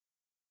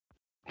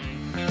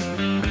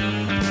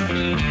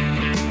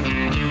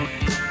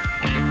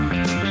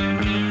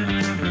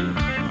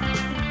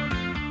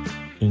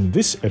In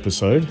this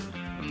episode,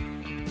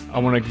 I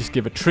want to just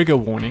give a trigger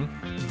warning.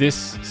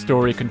 This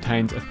story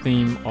contains a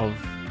theme of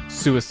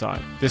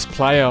suicide. This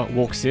player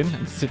walks in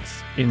and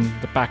sits in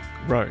the back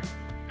row,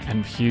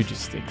 and Hugh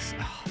just thinks,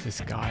 oh,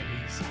 this guy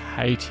is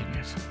hating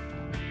it.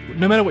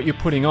 No matter what you're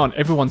putting on,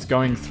 everyone's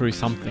going through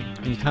something,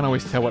 and you can't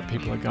always tell what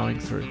people are going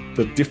through.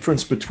 the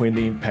difference between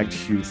the impact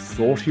Hugh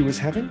thought he was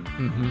having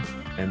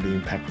and the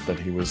impact that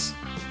he was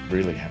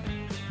really having.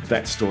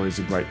 That story is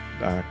a great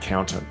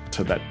counter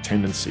to that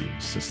tendency.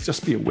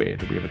 Just be aware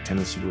that we have a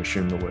tendency to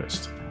assume the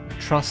worst.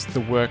 Trust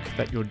the work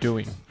that you're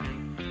doing.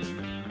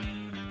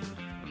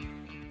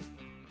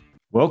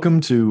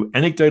 Welcome to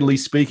Anecdotally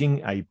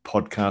Speaking, a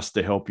podcast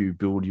to help you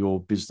build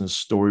your business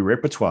story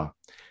repertoire.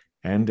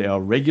 And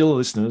our regular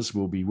listeners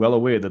will be well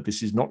aware that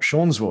this is not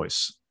Sean's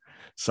voice.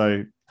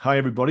 So, hi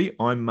everybody,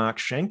 I'm Mark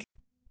Shank,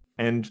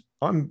 and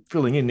I'm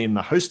filling in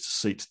the host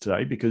seat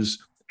today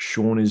because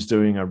Sean is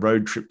doing a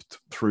road trip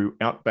through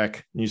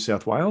outback New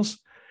South Wales,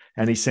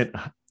 and he sent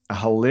a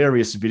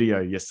hilarious video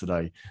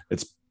yesterday.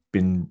 It's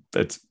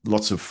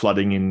lots of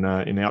flooding in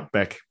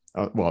outback,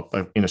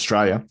 in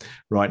Australia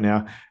right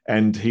now,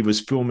 and he was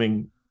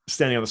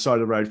standing on the side of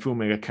the road,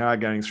 filming a car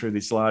going through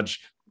this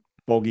large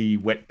boggy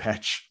wet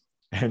patch,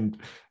 and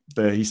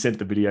he sent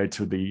the video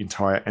to the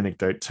entire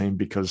Anecdote team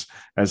because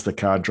as the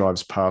car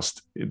drives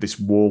past, this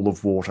wall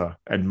of water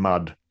and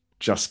mud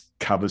just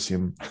covers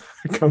him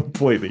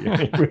completely.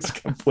 It was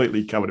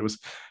completely covered.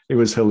 It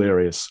was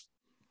hilarious.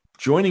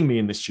 Joining me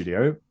in the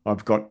studio,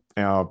 I've got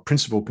our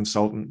principal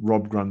consultant,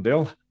 Rob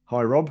Grundell.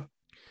 Hi, Rob.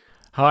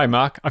 Hi,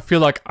 Mark. I feel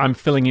like I'm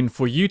filling in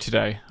for you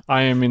today.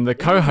 I am in the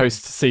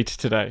co-host seat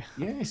today.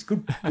 Yes,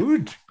 good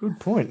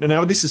point. And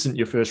now this isn't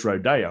your first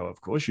rodeo,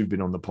 of course. You've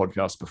been on the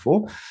podcast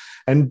before,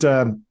 and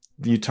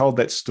you told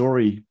that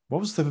story. What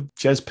was the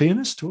jazz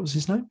pianist? What was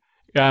his name?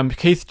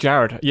 Keith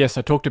Jarrett. Yes,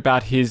 I talked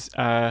about his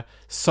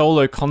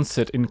solo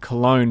concert in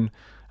Cologne.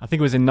 I think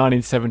it was in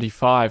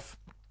 1975,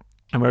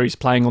 and where he's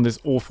playing on this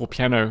awful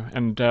piano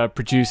and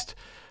produced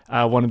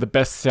one of the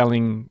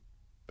best-selling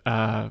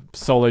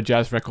solo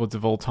jazz records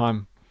of all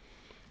time.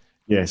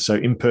 Yeah, so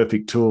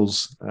Imperfect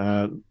Tools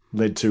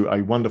led to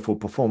a wonderful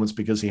performance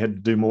because he had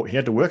to do more. He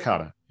had to work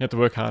harder. That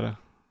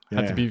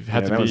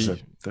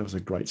was a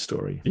great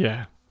story.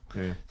 Yeah.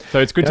 So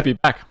it's good to be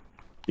back.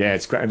 Yeah,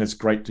 it's great, and it's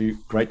great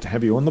to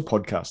have you on the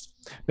podcast.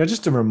 Now,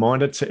 just a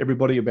reminder to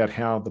everybody about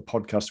how the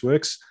podcast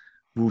works.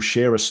 We'll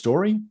share a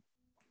story.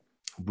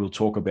 We'll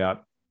talk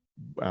about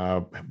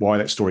why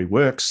that story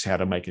works, how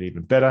to make it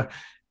even better,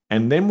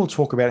 and then we'll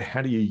talk about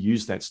how do you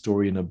use that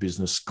story in a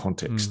business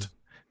context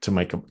to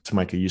make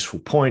a useful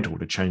point or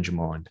to change your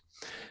mind.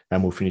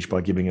 And we'll finish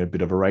by giving it a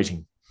bit of a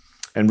rating.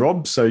 And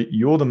Rob, so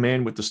you're the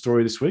man with the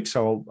story this week,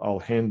 so I'll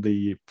hand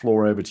the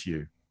floor over to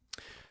you.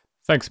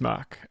 Thanks,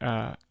 Mark.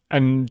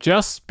 And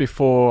just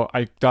before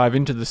I dive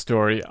into the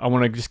story, I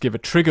want to just give a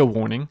trigger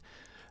warning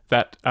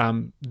that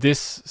this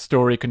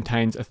story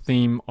contains a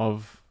theme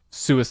of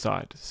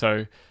suicide.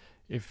 So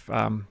if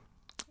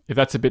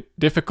that's a bit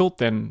difficult,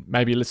 then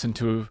maybe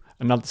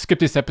skip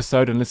this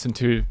episode and listen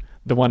to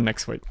the one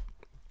next week.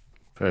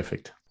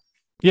 Perfect.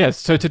 Yes,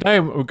 so today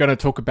we're going to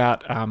talk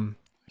about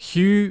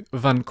Hugh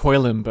van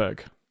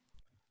Cuylenburg,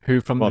 who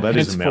from that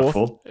is a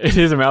mouthful. It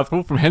is a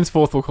mouthful. From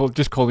henceforth, we'll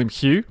just call him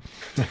Hugh.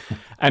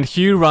 And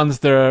Hugh runs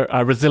the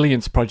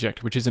Resilience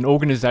Project, which is an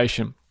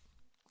organization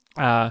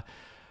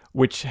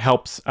which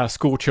helps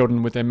school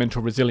children with their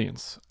mental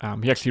resilience.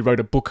 He actually wrote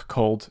a book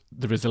called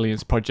The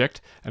Resilience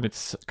Project, and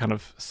it's kind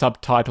of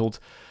subtitled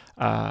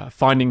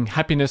Finding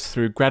Happiness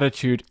Through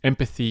Gratitude,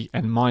 Empathy,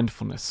 and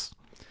Mindfulness.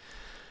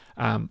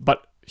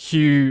 But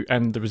Hugh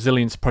and the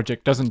Resilience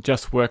Project doesn't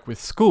just work with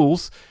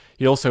schools,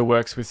 he also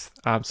works with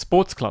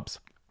sports clubs.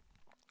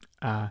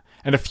 And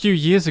a few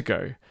years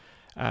ago,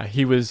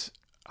 he was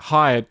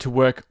hired to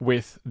work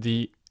with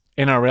the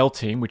NRL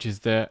team, which is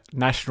the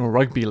National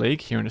Rugby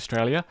League here in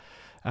Australia,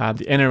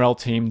 the NRL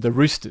team, the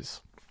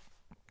Roosters.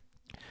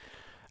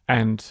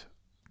 And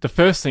the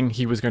first thing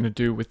he was going to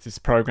do with this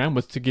program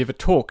was to give a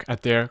talk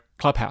at their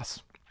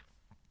clubhouse.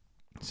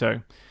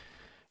 So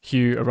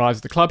Hugh arrives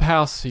at the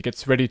clubhouse, he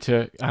gets ready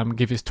to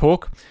give his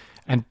talk,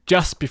 and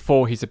just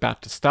before he's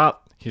about to start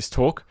his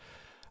talk,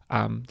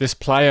 this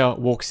player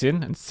walks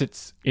in and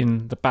sits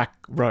in the back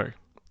row.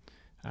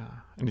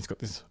 And he's got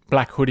this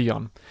black hoodie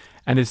on.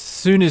 And as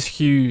soon as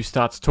Hugh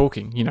starts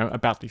talking,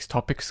 about these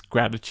topics,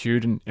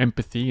 gratitude and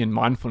empathy and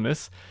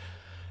mindfulness,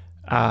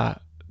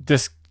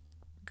 this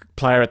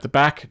player at the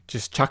back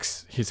just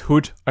chucks his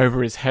hood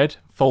over his head,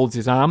 folds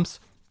his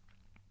arms,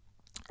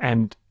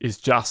 and is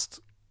just,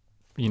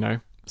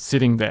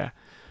 sitting there.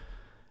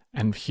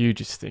 And Hugh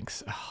just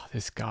thinks, oh,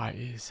 this guy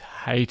is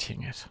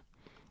hating it.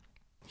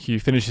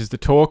 Hugh finishes the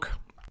talk.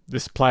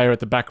 This player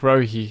at the back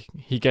row, he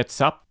gets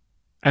up,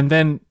 and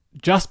then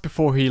just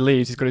before he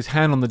leaves, he's got his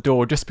hand on the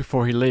door. Just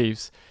before he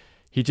leaves,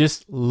 he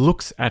just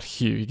looks at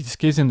Hugh. He just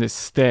gives him this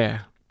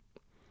stare,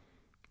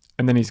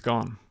 and then he's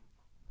gone.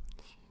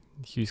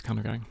 Hugh's kind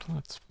of going, oh,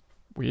 that's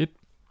weird.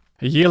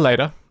 A year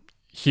later,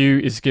 Hugh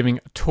is giving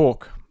a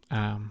talk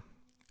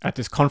at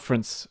this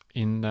conference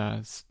in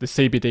the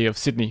CBD of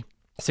Sydney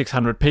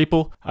 600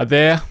 people are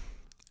there,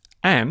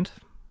 and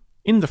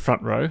in the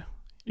front row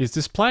is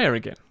this player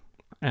again.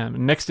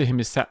 Next to him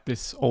is sat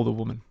this older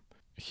woman.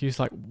 Hugh's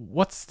like,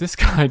 "What's this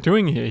guy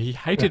doing here? He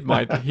hated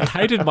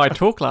my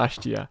talk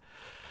last year."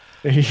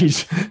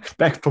 He's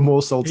back for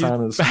more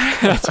sultanas.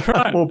 That's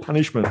right. More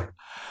punishment.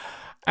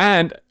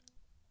 And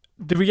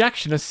the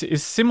reaction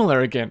is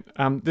similar again.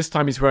 This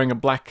time he's wearing a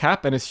black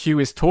cap, and as Hugh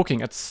is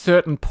talking, at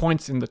certain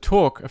points in the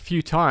talk, a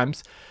few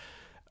times,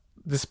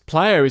 this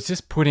player is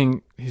just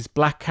putting his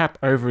black cap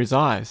over his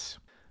eyes.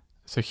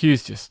 So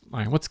Hugh's just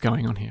like, what's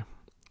going on here?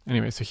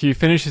 Anyway, so Hugh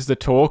finishes the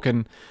talk,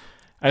 and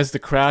as the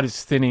crowd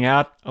is thinning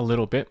out a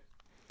little bit,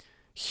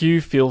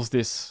 Hugh feels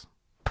this,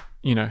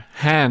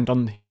 hand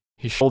on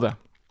his shoulder.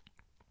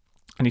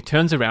 And he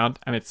turns around,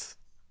 and it's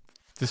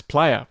this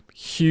player,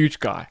 huge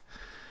guy,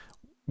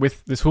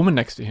 with this woman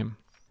next to him.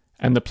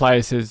 And the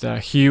player says,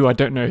 "Hugh, I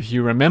don't know if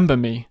you remember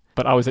me,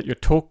 but I was at your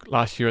talk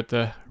last year at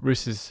the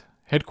Roosters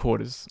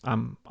headquarters.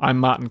 I'm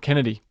Martin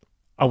Kennedy.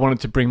 I wanted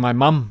to bring my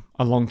mum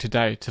along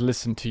today to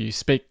listen to you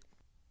speak."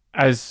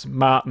 As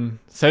Martin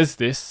says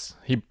this,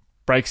 he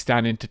breaks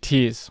down into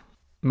tears.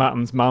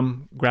 Martin's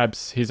mum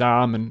grabs his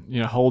arm and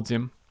holds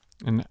him.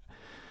 And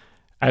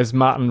as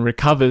Martin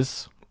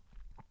recovers,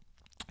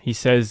 he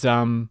says,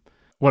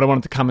 "What I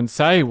wanted to come and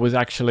say was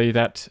actually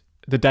that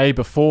the day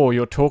before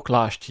your talk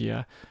last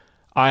year,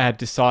 I had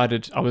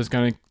decided I was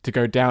going to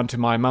go down to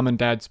my mum and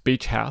dad's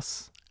beach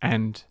house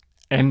and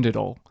end it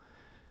all.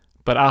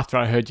 But after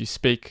I heard you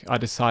speak, I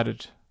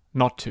decided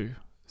not to.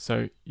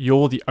 So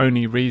you're the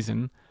only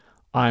reason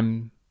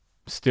I'm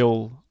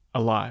still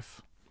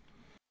alive."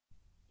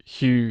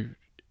 Hugh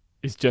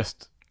is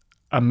just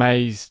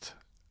amazed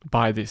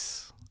by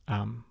this,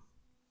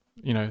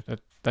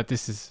 that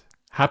this has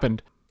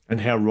happened.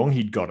 And how wrong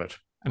he'd got it.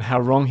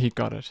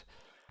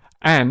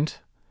 And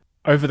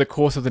over the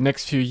course of the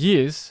next few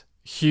years,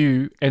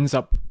 Hugh ends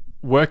up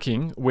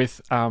working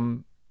with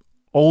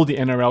all the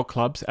NRL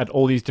clubs at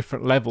all these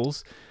different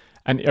levels.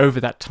 And over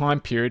that time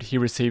period, he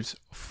receives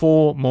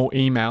 4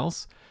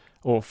 emails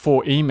with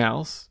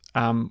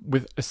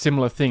a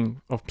similar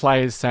thing of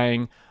players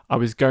saying, "I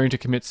was going to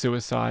commit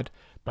suicide,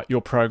 but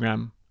your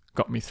program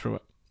got me through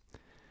it."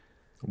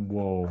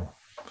 Whoa.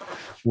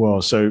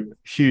 So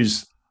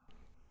he's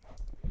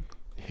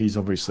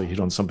obviously hit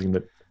on something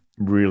that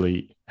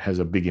really has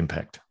a big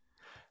impact.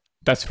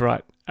 That's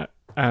right.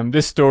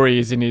 This story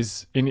is in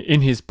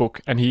his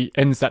book, and he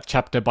ends that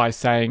chapter by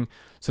saying,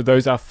 "So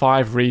those are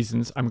 5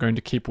 reasons I'm going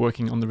to keep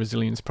working on the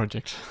Resilience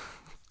Project."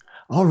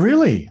 Oh,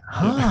 really?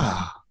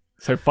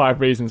 So 5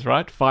 reasons,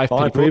 right? 5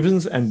 people.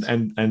 reasons,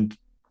 and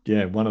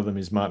yeah, one of them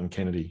is Martin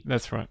Kennedy.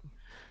 That's right.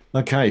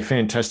 Okay,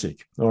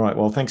 fantastic. All right,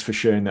 well, thanks for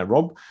sharing that,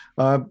 Rob.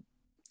 I'll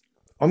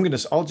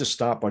just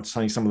start by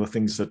saying some of the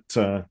things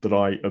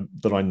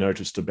that I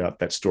noticed about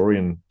that story,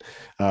 and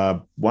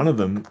one of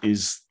them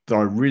is that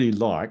I really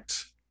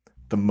liked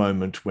the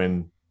moment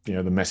when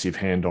the massive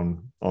hand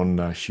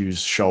on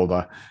Hugh's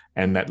shoulder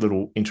and that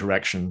little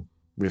interaction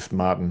with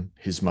Martin,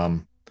 his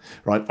mum.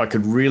 Right, I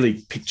could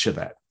really picture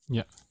that.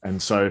 Yeah,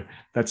 and so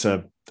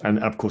and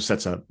of course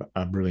that's a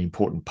really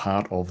important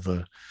part of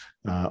the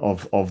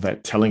of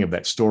that telling of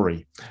that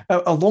story,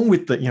 along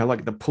with the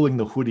like the pulling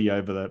the hoodie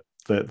over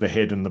the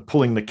head and the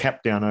pulling the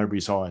cap down over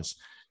his eyes.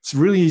 It's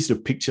really easy to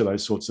picture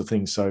those sorts of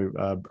things. So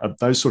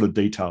those sort of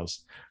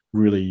details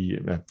really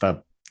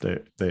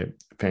they're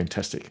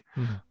fantastic.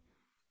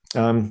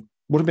 Mm-hmm.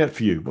 What about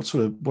for you?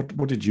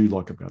 What did you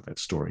like about that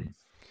story?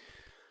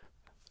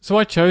 So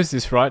I chose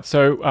this, right?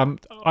 So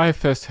I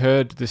first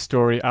heard this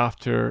story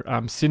after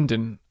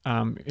Sinden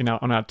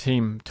on our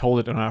team told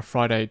it on our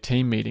Friday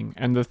team meeting,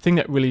 and the thing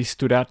that really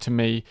stood out to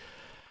me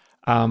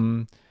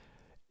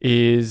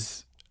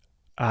is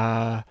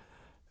I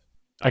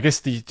guess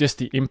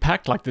the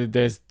impact. Like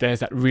there's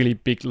that really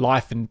big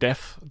life and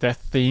death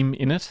theme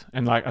in it,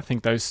 and like I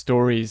think those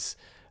stories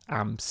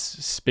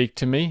speak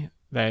to me.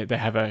 They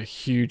have a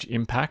huge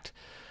impact.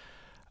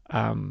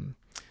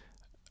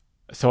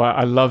 So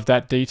I love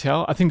that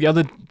detail. I think the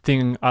other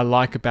thing I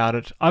like about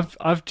it,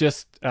 I've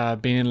just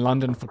been in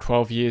London for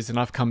 12 years, and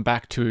I've come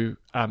back to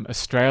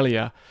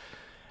Australia,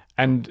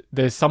 and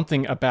there's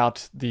something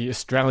about the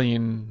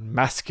Australian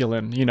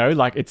masculine,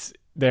 like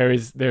there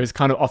is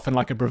kind of often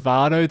like a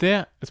bravado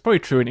there. It's probably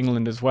true in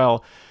England as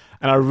well.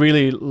 And I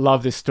really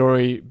love this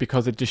story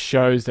because it just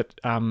shows that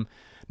no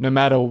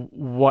matter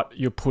what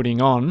you're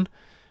putting on,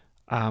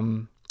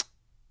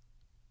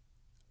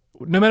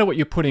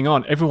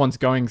 everyone's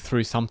going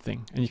through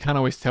something, and you can't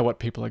always tell what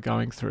people are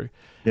going through.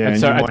 Yeah, and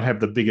so you might have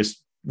the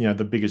biggest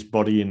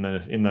body in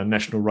the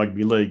National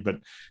Rugby League, but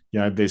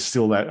there's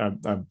still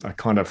that a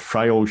kind of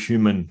frail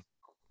human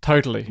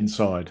totally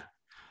inside.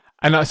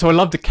 And so I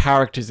love the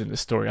characters in the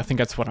story. I think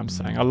that's what I'm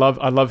saying. I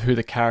love who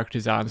the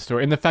characters are in the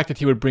story, and the fact that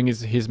he would bring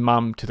his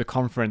mum to the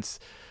conference,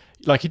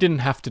 like he didn't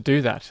have to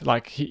do that.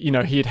 Like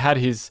he had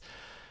his,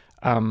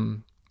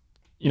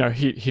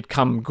 he'd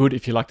come good,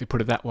 if you like to put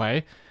it that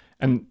way.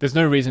 And there's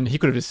no reason he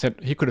could have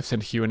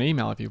sent Hugh an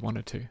email if he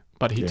wanted to,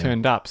 but he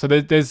turned up. So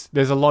there's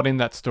a lot in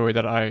that story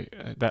that I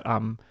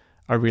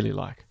really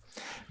like.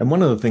 And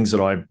one of the things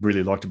that I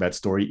really liked about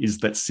story is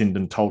that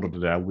Sinden told it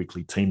at our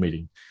weekly team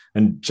meeting.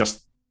 And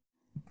just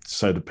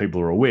so that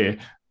people are aware,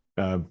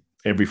 uh,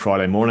 every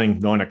Friday morning,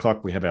 9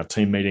 o'clock, we have our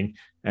team meeting,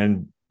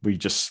 and we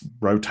just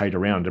rotate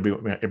around.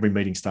 Every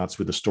meeting starts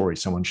with a story.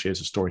 Someone shares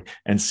a story,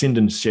 and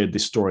Sinden shared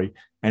this story,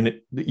 and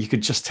you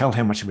could just tell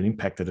how much of an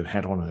impact that it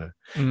had on her.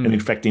 And in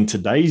fact, in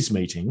today's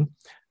meeting,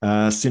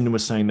 Sinden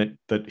was saying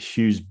that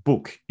Hugh's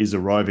book is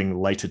arriving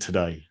later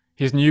today.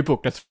 His new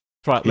book, that's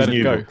right. Let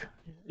It Go. Book.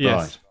 Yes.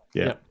 Right.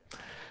 Yeah. Yep.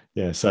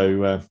 Yeah.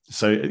 So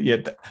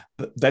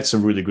that's a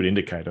really good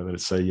indicator that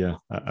it's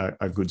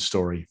a good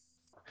story.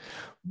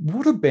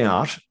 What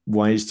about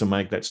ways to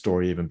make that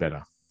story even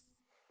better?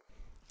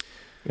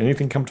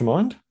 Anything come to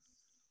mind?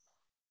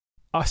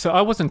 So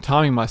I wasn't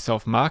timing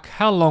myself, Mark.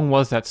 How long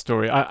was that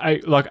story? I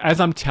like,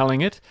 as I'm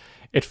telling it,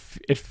 it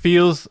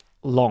feels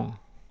long.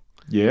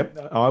 Yeah,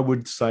 I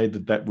would say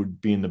that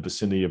would be in the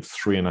vicinity of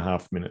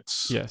 3.5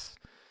 minutes. Yes.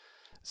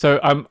 So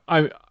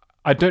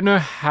I don't know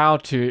how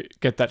to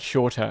get that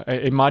shorter.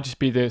 It might just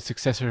be the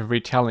successor of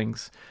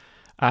retellings,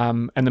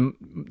 and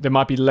there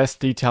might be less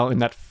detail in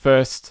that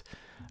first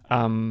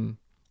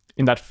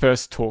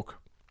talk.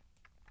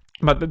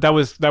 But that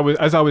was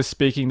as I was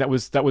speaking. That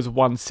was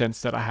one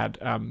sense that I had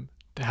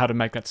how to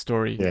make that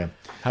story. Yeah.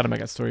 How to make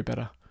that story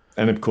better.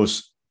 And of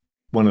course,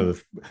 one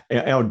of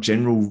our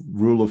general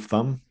rule of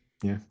thumb,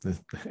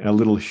 our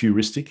little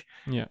heuristic,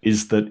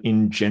 is that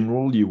in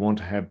general you want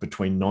to have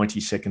between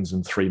 90 seconds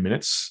and 3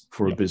 minutes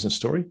for a business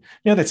story.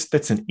 Now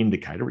that's an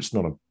indicator. It's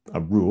not a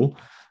rule,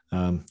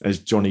 as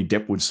Johnny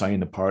Depp would say in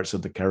the Pirates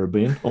of the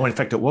Caribbean. Oh, in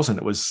fact, it wasn't.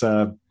 It was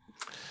the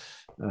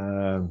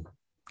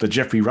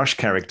Geoffrey Rush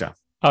character.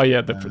 Oh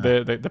yeah,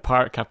 the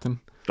pirate captain.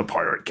 The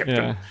pirate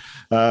captain.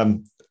 Yeah.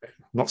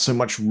 Not so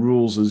much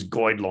rules as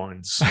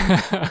guidelines.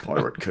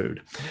 Pirate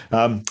code.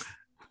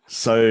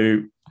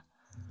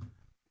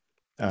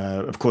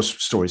 Of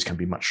course, stories can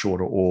be much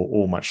shorter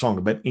or much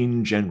longer, but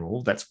in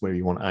general, that's where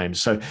you want to aim.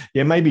 So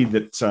yeah, maybe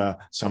that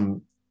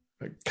some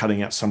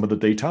cutting out some of the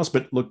details.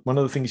 But look, one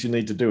of the things you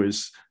need to do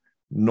is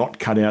not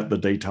cut out the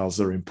details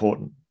that are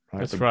important. Right?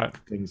 That's right.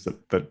 Things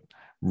that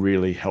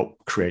really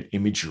help create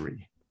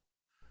imagery.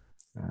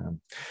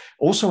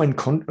 Also, in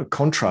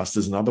contrast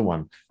is another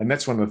one, and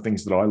that's one of the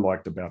things that I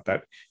liked about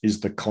that is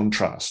the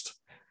contrast,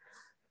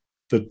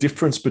 the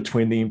difference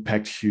between the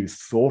impact Hugh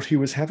thought he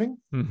was having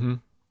and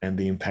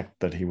the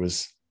impact that he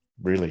was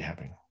really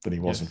having, that he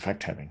was in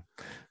fact having.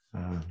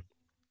 I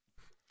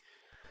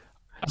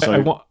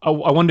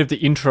wonder if the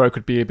intro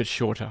could be a bit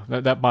shorter.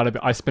 That might have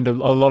been, I spent a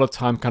lot of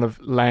time kind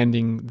of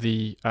landing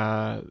the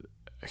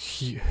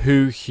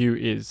who Hugh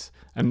is,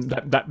 and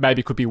that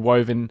maybe could be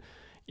woven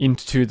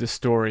into the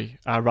story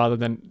rather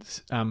than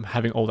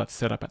having all that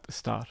set up at the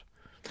start.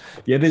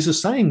 Yeah, there's a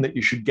saying that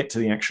you should get to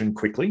the action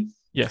quickly.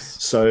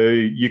 Yes. So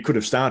you could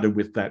have started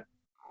with that,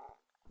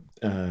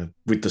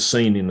 with the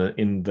scene in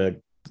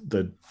the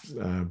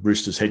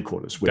Roosters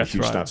headquarters where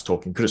Hugh starts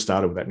talking. Could have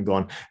started with that and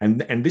gone,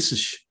 and this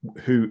is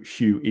who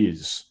Hugh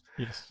is.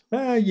 Yes.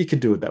 You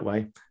could do it that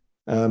way.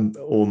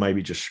 Or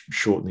maybe just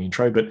shorten the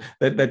intro. But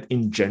that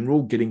in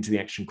general, getting to the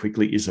action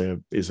quickly is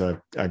a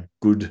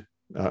good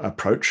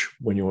approach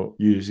when you're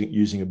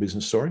using a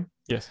business story.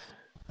 Yes.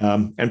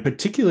 And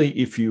particularly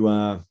if you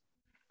are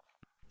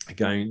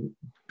going,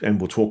 and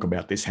we'll talk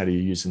about this, how do you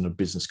use it in a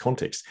business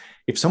context?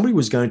 If somebody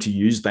was going to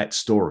use that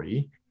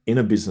story in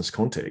a business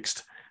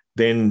context,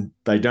 then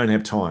they don't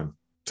have time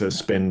to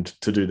spend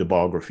to do the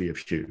biography of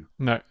Hugh.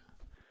 No.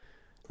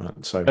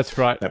 Right. So that's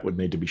right. That would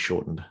need to be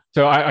shortened.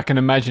 So I can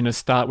imagine a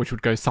start which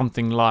would go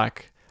something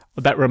like,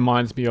 that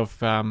reminds me of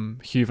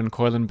Hugh van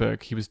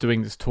Cuylenburg. He was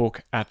doing this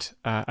talk at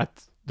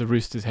the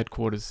Roosters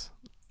headquarters.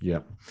 Yeah.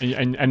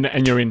 And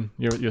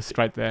you're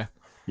straight there.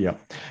 Yeah.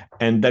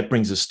 And that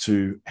brings us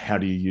to, how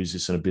do you use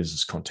this in a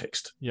business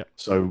context? Yeah.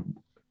 So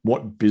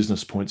what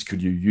business points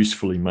could you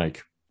usefully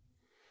make?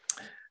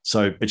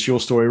 So it's your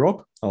story,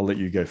 Rob. I'll let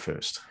you go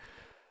first.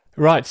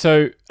 Right.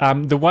 So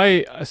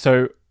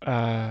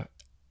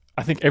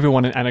I think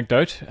everyone in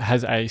Anecdote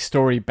has a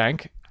story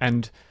bank,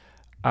 and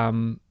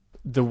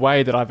the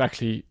way that I've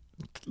actually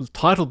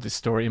titled this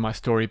story in my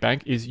story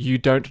bank is "You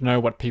Don't Know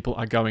What People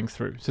Are Going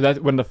Through." So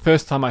that when the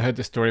first time I heard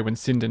the story, when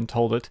Sinden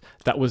told it,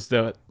 that was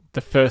the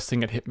first thing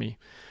that hit me.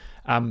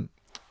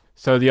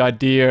 So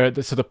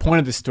the point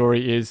of this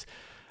story is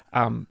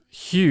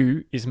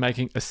Hugh is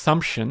making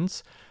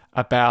assumptions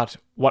about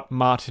what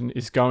Martin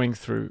is going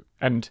through,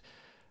 and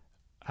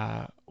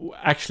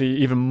actually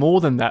even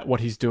more than that, what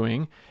he's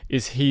doing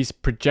is he's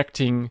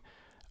projecting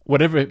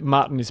whatever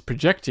Martin is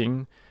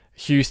projecting.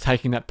 Hugh's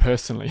taking that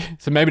personally.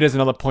 So maybe there's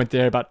another point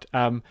there, but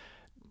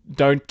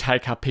don't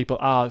take how people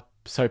are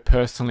so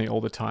personally all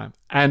the time.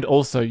 And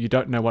also, you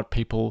don't know what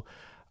people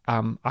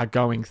are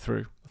going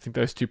through. I think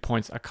those 2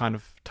 points are kind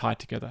of tied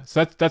together.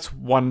 So that's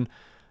one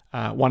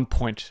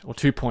point or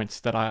 2 points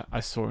that I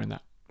saw in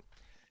that.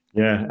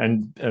 Yeah,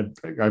 and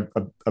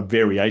a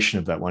variation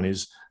of that one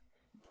is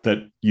that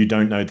you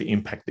don't know the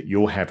impact that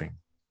you're having.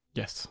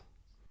 Yes.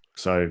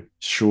 So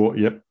sure,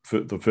 yep.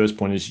 The first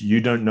point is you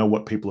don't know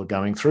what people are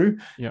going through,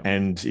 Yeah.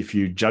 and if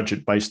you judge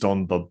it based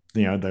on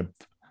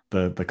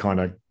the kind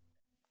of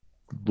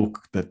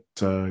look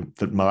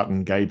that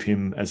Martin gave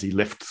him as he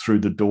left through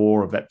the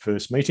door of that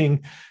first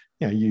meeting,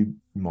 you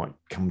might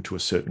come to a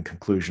certain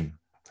conclusion.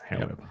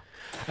 However,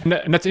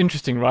 and that's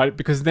interesting, right?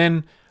 Because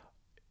then,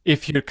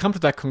 if you come to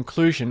that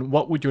conclusion,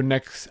 what would your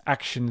next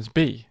actions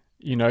be?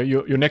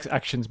 Your next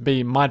actions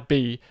might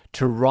be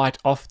to write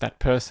off that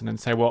person and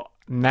say, well,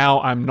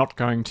 now I'm not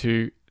going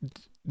to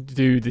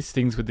do these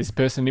things with this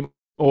person,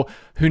 or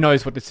who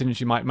knows what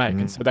decisions you might make.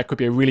 And so that could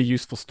be a really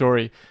useful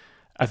story.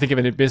 I think of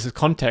it in a business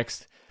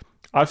context.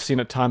 I've seen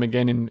it time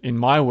again in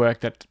my work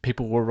that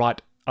people will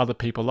write other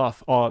people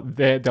off, or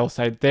they'll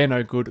say they're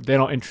no good, they're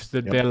not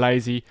interested, they're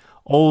lazy.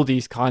 All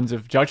these kinds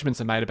of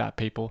judgments are made about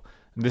people.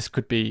 And this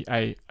could be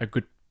a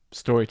good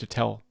story to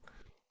tell.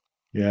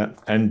 Yeah.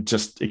 And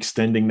just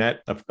extending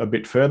that a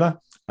bit further,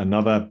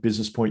 another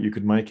business point you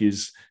could make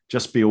is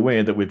just be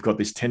aware that we've got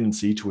this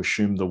tendency to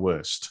assume the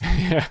worst.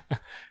 Yeah.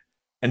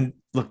 And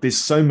look,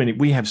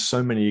 we have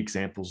so many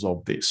examples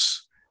of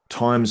this.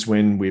 Times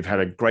when we've had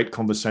a great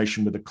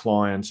conversation with a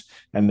client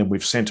and then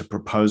we've sent a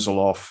proposal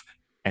off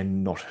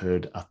and not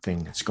heard a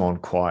thing. It's gone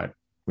quiet.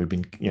 We've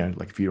been,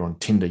 like if you're on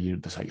Tinder,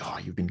 you'd say, oh,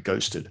 you've been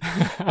ghosted.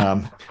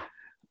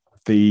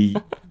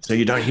 So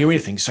you don't hear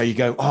anything. So you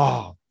go,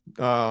 oh,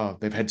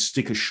 they've had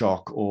sticker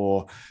shock,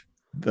 or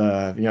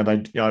I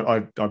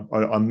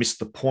missed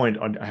the point.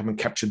 I haven't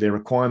captured their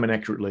requirement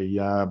accurately.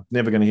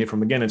 Never going to hear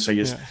from them again. And so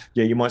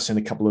you might send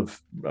a couple of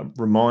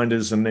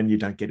reminders, and then you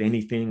don't get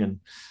anything,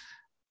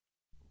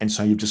 and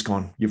so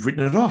you've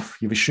written it off.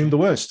 You've assumed the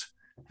worst,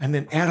 and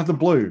then out of the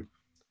blue,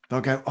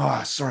 they'll go,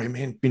 oh, sorry,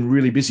 man, been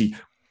really busy.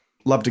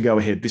 Love to go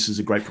ahead. This is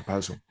a great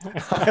proposal.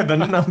 The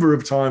number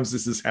of times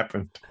this has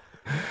happened.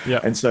 Yeah.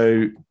 And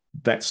so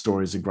that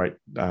story is a great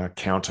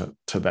counter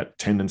to that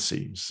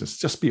tendency.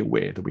 Just be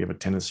aware that we have a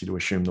tendency to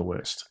assume the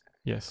worst.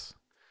 Yes.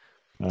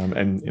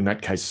 And in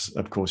that case,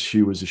 of course,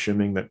 Hugh was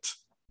assuming that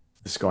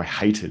this guy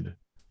hated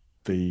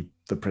the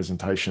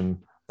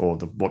presentation or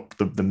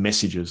the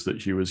messages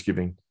that Hugh was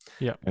giving.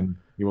 Yeah. And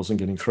he wasn't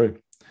getting through.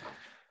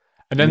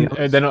 And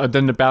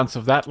then the bounce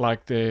of that,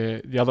 like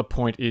the other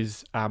point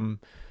is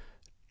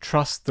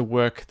trust the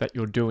work that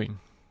you're doing.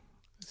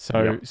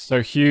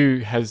 So Hugh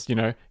has,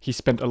 he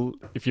spent,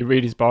 if you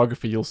read his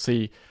biography, you'll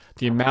see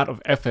the amount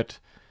of effort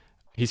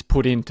he's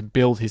put in to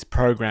build his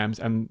programs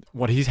and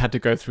what he's had to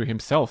go through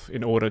himself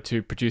in order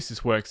to produce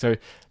this work. So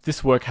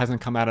this work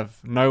hasn't come out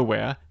of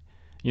nowhere.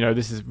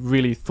 This is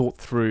really thought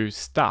through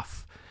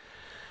stuff.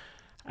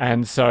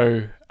 And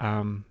so,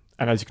 and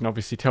as you can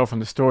obviously tell from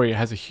the story, it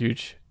has a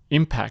huge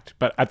impact.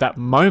 But at that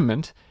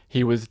moment,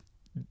 he was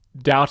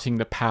doubting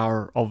the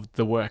power of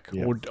the work,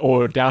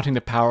 or doubting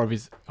the power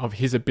of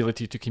his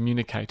ability to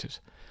communicate it.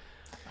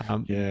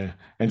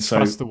 And so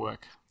trust the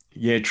work.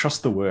 Yeah,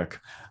 trust the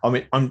work. I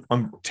mean,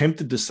 I'm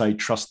tempted to say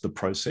trust the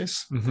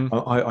process. Mm-hmm.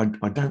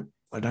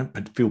 I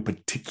don't feel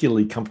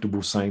particularly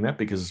comfortable saying that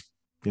because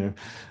when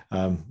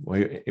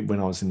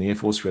I was in the Air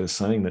Force, we were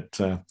saying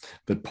that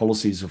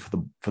policies are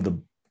for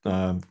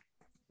the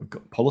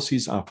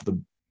policies are for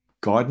the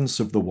guidance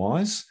of the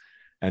wise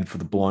and for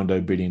the blind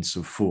obedience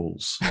of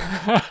fools.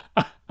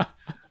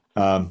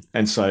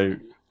 And so,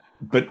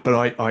 but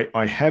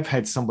I have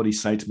had somebody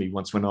say to me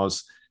once when I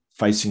was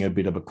facing a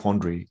bit of a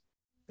quandary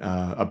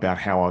about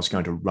how I was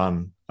going to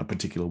run a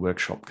particular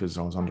workshop, because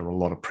I was under a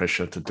lot of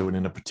pressure to do it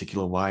in a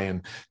particular way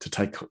and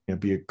to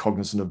be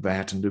cognizant of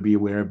that and to be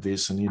aware of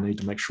this, and you need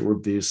to make sure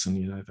of this,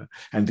 and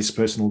and this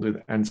person will do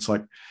that. And it's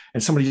like,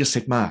 and somebody just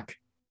said, Mark,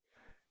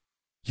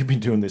 you've been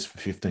doing this for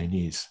 15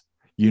 years.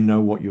 You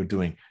know what you're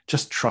doing.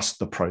 Just trust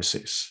the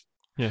process.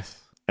 Yes.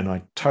 And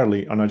I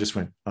just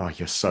went, oh,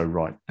 you're so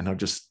right. And I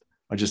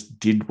just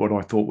did what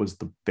I thought was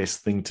the best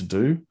thing to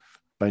do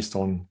based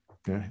on,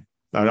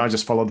 I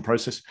just followed the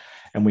process,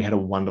 and we had a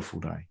wonderful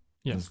day.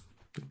 Yes.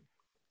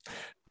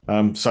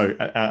 So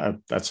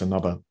that's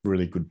another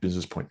really good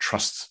business point.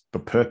 Trust the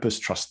purpose,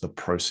 trust the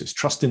process,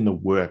 trust in the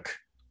work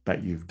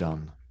that you've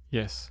done.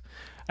 Yes.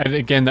 And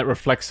again, that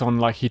reflects on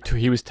like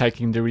he was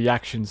taking the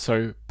reaction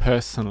so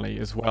personally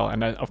as well.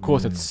 And of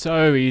course, it's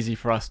so easy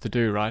for us to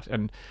do, right?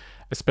 And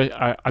especially,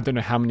 I don't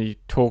know how many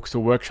talks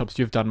or workshops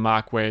you've done,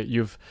 Mark, where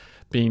you've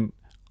been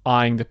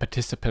eyeing the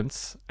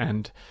participants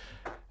and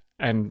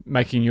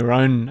making your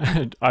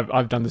own.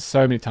 I've done this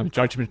so many times,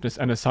 judgments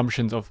and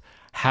assumptions of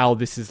how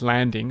this is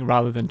landing,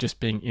 rather than just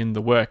being in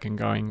the work and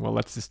going, well,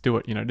 let's just do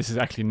it. This is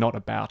actually not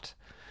about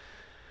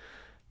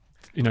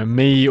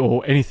me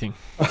or anything.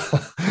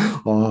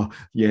 Oh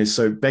yeah.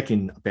 So back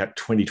in about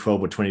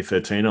 2012 or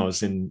 2013, I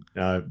was in.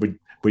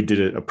 We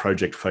did a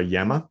project for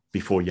Yammer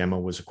before Yammer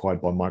was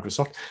acquired by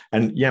Microsoft,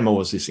 and Yammer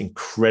was this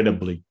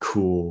incredibly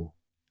cool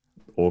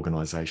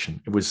organization.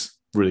 It was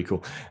really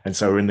cool. And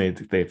so we're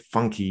in their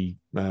funky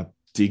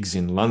digs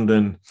in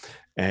London,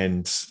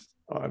 and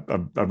I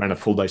ran a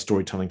full-day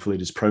storytelling for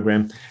leaders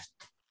program.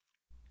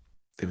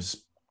 There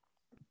was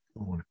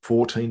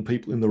 14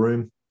 people in the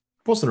room.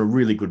 wasn't a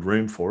really good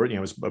room for it. It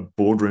was a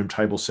boardroom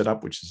table set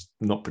up, which is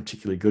not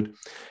particularly good.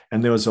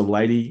 And there was a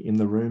lady in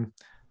the room,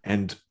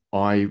 and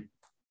I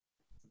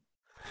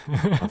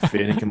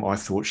fair dinkum, I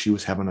thought she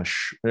was having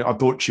I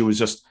thought she was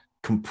just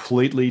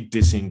completely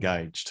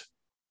disengaged.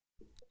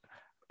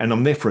 And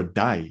I'm there for a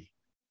day.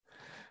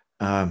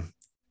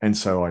 And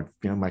so I,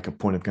 make a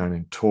point of going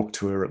and talk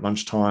to her at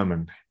lunchtime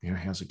and,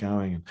 how's it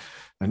going?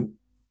 And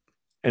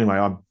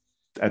anyway,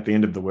 at the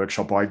end of the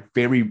workshop, I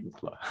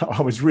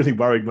was really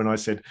worried when I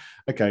said,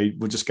 okay,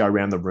 we'll just go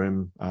around the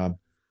room.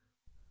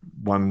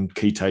 One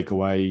key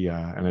takeaway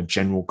and a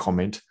general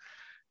comment.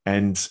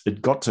 And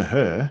it got to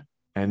her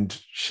and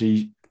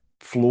she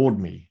floored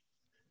me.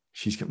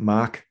 She's got,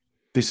 Mark,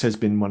 this has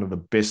been one of the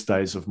best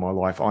days of my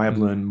life. I have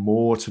learned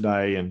more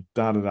today and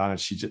da-da-da.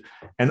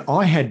 And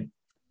I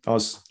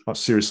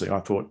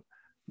thought,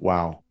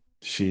 wow,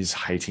 she's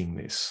hating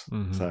this.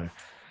 Mm-hmm. So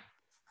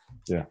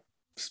yeah,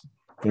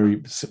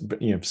 very,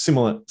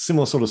 similar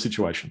sort of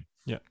situation.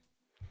 Yeah.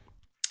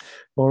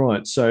 All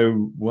right.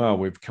 So, wow,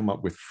 we've come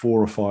up with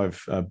 4 or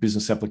 5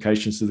 business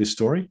applications to this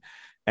story,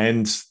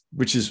 and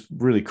which is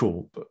really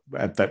cool.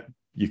 At that,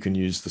 you can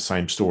use the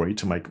same story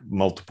to make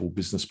multiple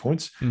business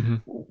points. Mm-hmm.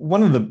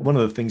 One of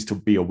the things to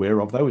be aware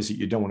of, though, is that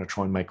you don't want to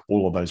try and make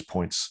all of those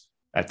points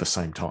at the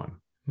same time.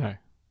 No,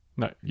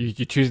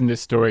 you're choosing this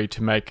story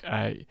to make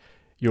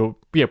you're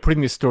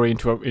putting this story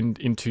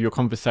into your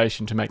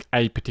conversation to make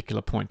a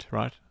particular point,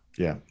 right?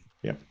 Yeah.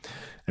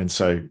 And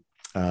so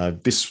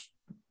this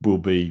will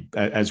be,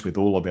 as with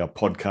all of our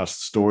podcast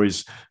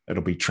stories,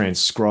 it'll be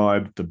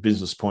transcribed. The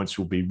business points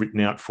will be written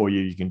out for you.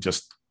 You can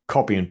just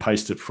copy and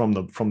paste it from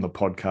the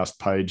podcast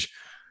page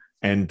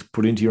and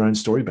put into your own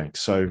story bank.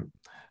 So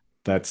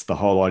that's the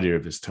whole idea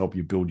of this, to help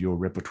you build your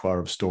repertoire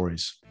of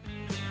stories.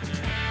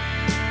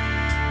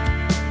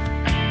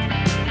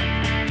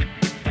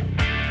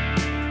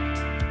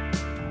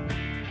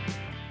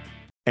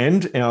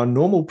 And our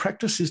normal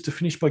practice is to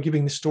finish by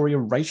giving this story a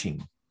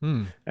rating.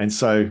 And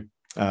so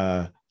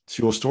it's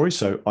your story,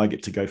 so I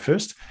get to go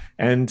first.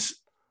 And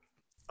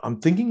I'm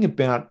thinking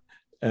about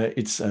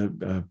it's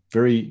a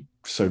very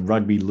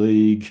rugby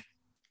league,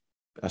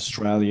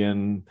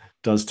 Australian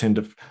does tend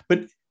to,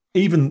 but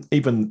even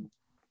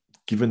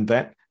given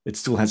that, it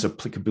still has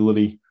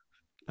applicability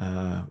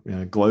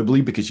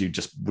globally, because you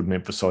just wouldn't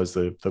emphasize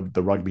the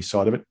rugby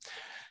side of it.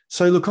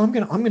 So look, I'm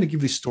going to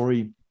give this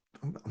story.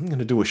 I'm going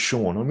to do a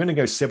Sean. I'm going to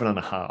go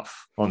 7.5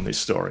 on this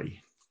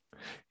story.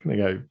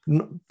 I'm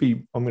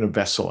going to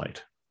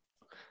vacillate.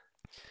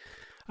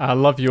 I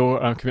love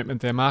your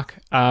commitment there, Mark.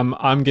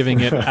 I'm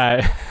giving it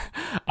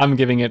I'm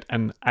giving it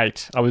an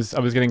 8. I was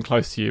getting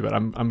close to you, but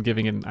I'm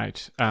giving it an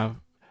 8.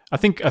 I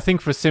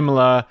think for a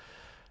similar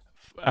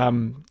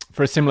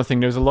thing,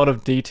 there's a lot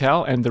of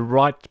detail and the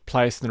right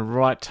place and the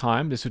right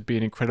time. This would be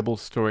an incredible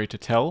story to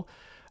tell,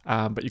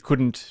 but you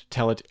couldn't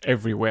tell it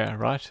everywhere,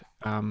 right?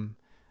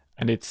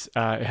 And it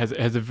has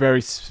a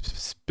very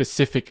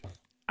specific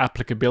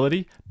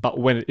applicability, but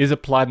when it is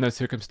applied in those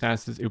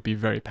circumstances, it would be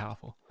very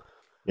powerful.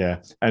 Yeah.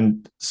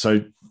 And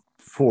so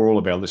for all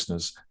of our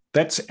listeners,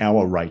 that's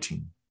our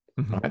rating.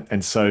 Mm-hmm. Right?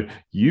 And so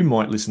you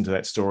might listen to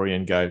that story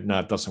and go, no,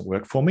 it doesn't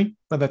work for me.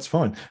 No, that's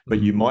fine.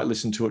 But you might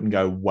listen to it and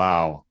go,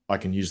 wow, I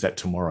can use that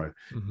tomorrow,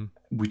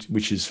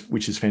 which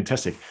is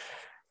fantastic.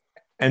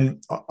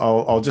 And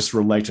I'll just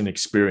relate an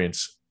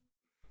experience.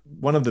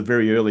 One of the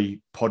very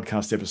early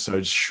podcast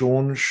episodes,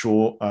 Sean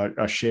Shaw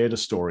shared a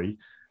story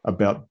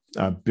about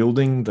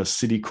building the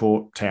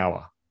Citicorp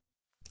Tower.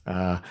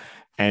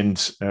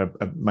 And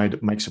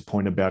makes a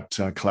point about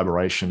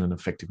collaboration and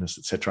effectiveness,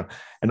 etc.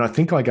 And I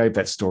think I gave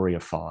that story a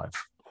 5.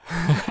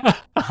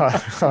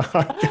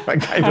 I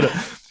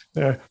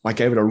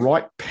gave it a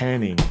right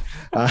panning,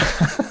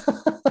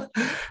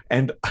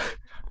 and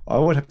I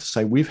would have to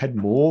say we've had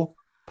more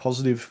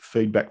positive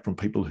feedback from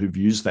people who've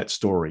used that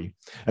story.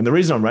 And the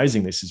reason I'm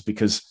raising this is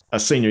because a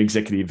senior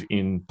executive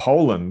in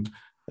Poland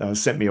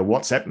sent me a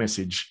WhatsApp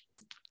message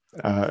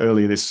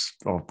earlier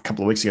a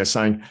couple of weeks ago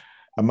saying,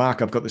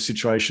 Mark, I've got this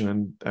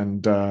situation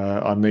and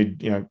I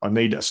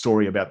need a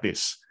story about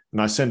this.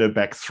 And I sent her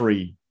back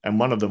 3, and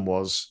one of them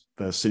was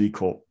the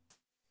Citicorp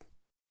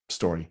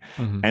story.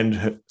 Mm-hmm.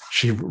 And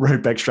she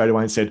wrote back straight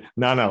away and said,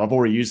 no, I've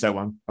already used that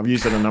one. I've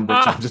used it a number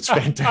of times. It's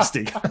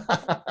fantastic.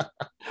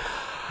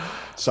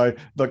 So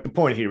the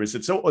point here is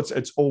it's all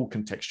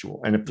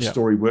contextual. And if the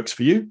story works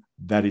for you,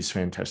 that is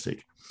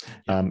fantastic.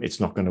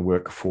 It's not going to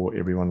work for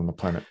everyone on the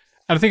planet.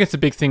 And I think it's a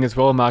big thing as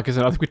well, Mark,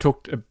 isn't it? I think we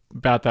talked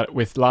about that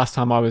with last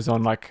time I was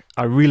on. Like,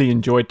 I really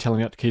enjoyed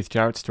telling that Keith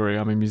Jarrett story.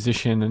 I'm a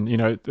musician and,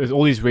 there's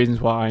all these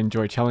reasons why I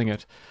enjoy telling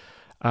it.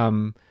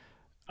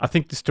 I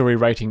think the story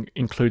rating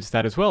includes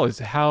that as well, is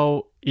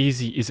how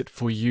easy is it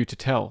for you to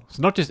tell?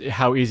 So not just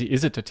how easy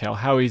is it to tell,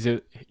 how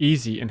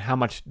easy and how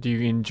much do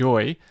you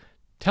enjoy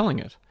telling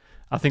it?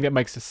 I think that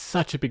makes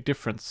such a big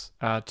difference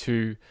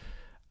to,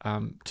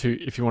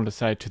 if you want to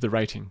say, to the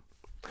rating.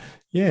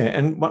 Yeah,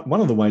 and one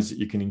of the ways that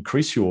you can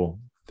increase your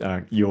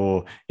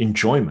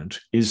enjoyment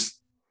is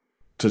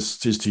to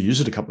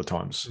use it a couple of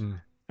times.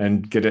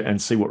 and get it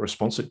and see what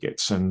response it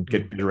gets and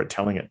get better at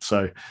telling it.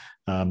 So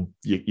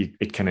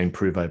it can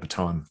improve over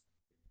time.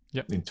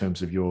 Yep. In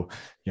terms of your,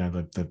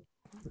 the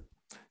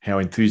how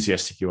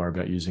enthusiastic you are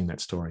about using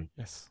that story.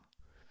 Yes.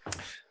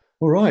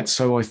 All right.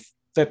 So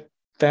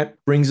that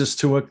brings us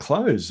to a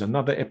close.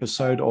 Another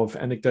episode of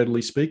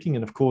Anecdotally Speaking.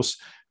 And of course,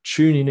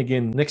 tune in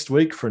again next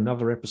week for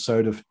another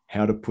episode of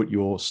How to Put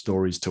Your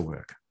Stories to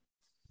Work.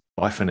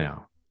 Bye for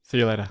now. See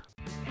you later.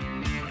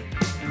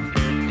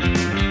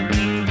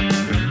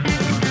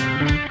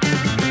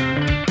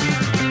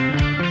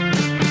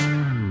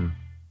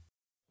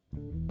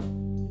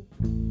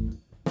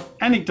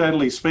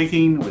 Anecdotally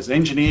Speaking was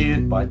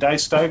engineered by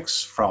Dave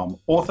Stokes from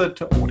Author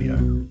to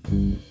Audio.